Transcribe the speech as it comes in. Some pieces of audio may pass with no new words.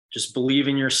Just believe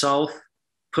in yourself,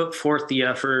 put forth the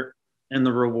effort, and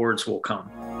the rewards will come.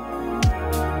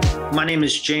 My name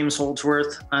is James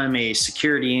Holdsworth. I'm a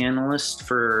security analyst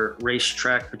for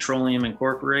Racetrack Petroleum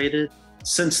Incorporated.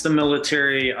 Since the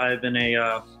military, I've been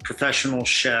a professional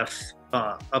chef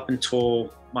up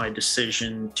until my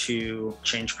decision to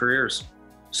change careers.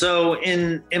 So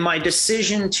in my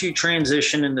decision to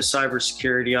transition into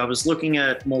cybersecurity, I was looking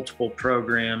at multiple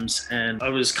programs, and I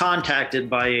was contacted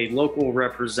by a local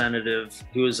representative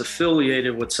who is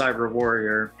affiliated with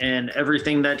CyberWarrior, and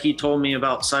everything that he told me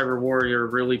about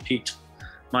CyberWarrior really piqued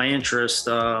my interest.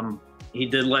 He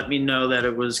did let me know that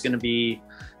it was going to be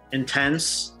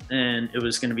intense and it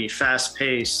was going to be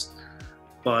fast-paced,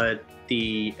 but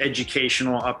the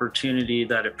educational opportunity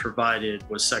that it provided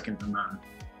was second to none.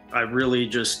 I really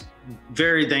just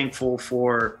very thankful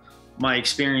for my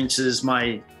experiences,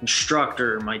 my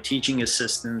instructor, my teaching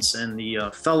assistants, and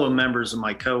the fellow members of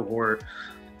my cohort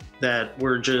that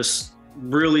were just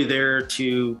really there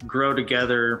to grow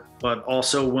together, but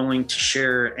also willing to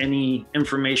share any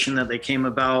information that they came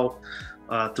about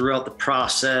throughout the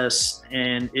process.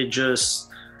 And it just,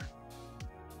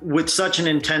 with such an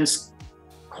intense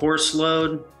course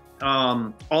load,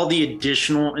 all the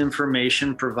additional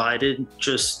information provided,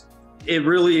 it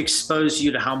really exposed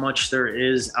you to how much there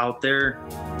is out there.